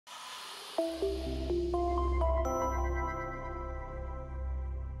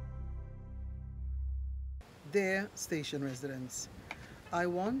Dear station residents, I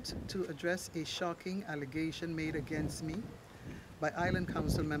want to address a shocking allegation made against me by Island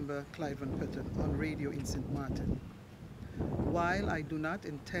Council member Clyde van Putten on radio in St. Martin. While I do not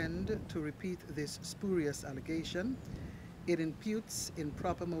intend to repeat this spurious allegation, it imputes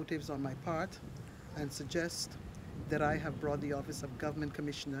improper motives on my part and suggests that I have brought the office of Government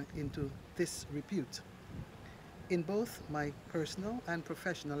Commissioner into disrepute. In both my personal and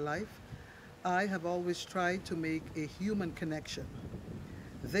professional life, I have always tried to make a human connection.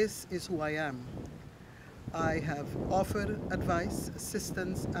 This is who I am. I have offered advice,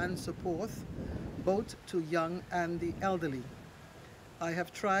 assistance, and support both to young and the elderly. I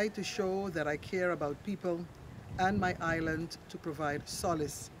have tried to show that I care about people and my island to provide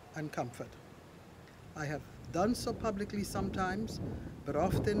solace and comfort. I have done so publicly sometimes, but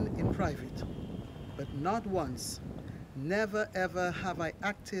often in private. But not once, never ever have I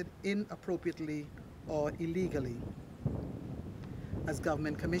acted inappropriately or illegally. As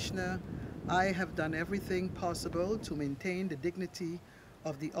Government Commissioner, I have done everything possible to maintain the dignity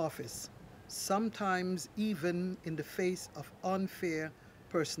of the office, sometimes even in the face of unfair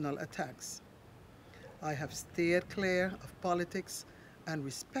personal attacks. I have stayed clear of politics and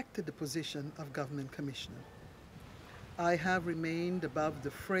respected the position of Government Commissioner. I have remained above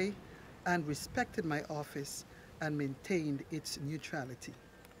the fray and respected my office and maintained its neutrality.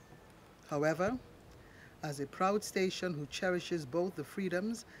 However, as a proud station who cherishes both the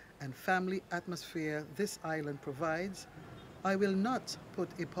freedoms and family atmosphere this island provides, I will not put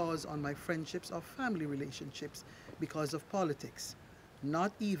a pause on my friendships or family relationships because of politics,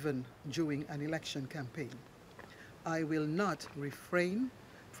 not even during an election campaign. I will not refrain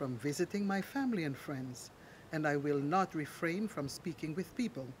from visiting my family and friends, and I will not refrain from speaking with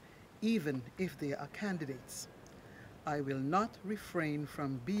people, even if they are candidates. I will not refrain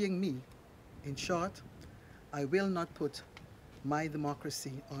from being me. In short, I will not put my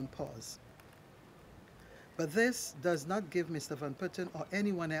democracy on pause. But this does not give Mr. Van Putten or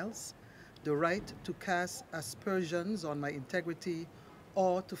anyone else the right to cast aspersions on my integrity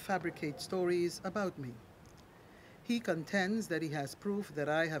or to fabricate stories about me. He contends that he has proof that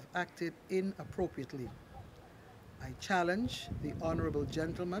I have acted inappropriately. I challenge the honorable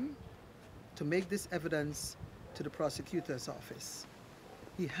gentleman to make this evidence to the prosecutor's office.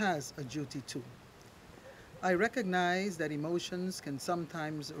 He has a duty too. I recognize that emotions can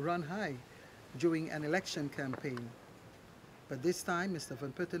sometimes run high during an election campaign, but this time Mr.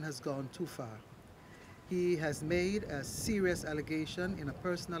 Van Putten has gone too far. He has made a serious allegation in a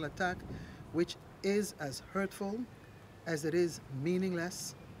personal attack which is as hurtful as it is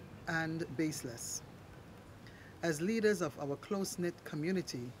meaningless and baseless. As leaders of our close-knit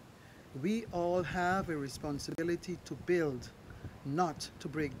community, we all have a responsibility to build, not to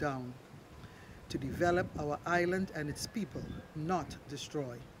break down, to develop our island and its people, not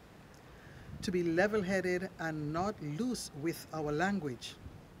destroy, to be level-headed and not loose with our language.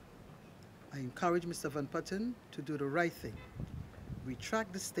 I encourage Mr. Van Putten to do the right thing,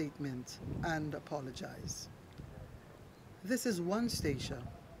 retract the statement, and apologize. This is one station.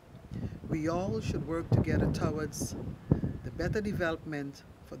 We all should work together towards the better development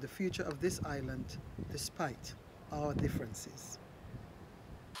for the future of this island, despite our differences.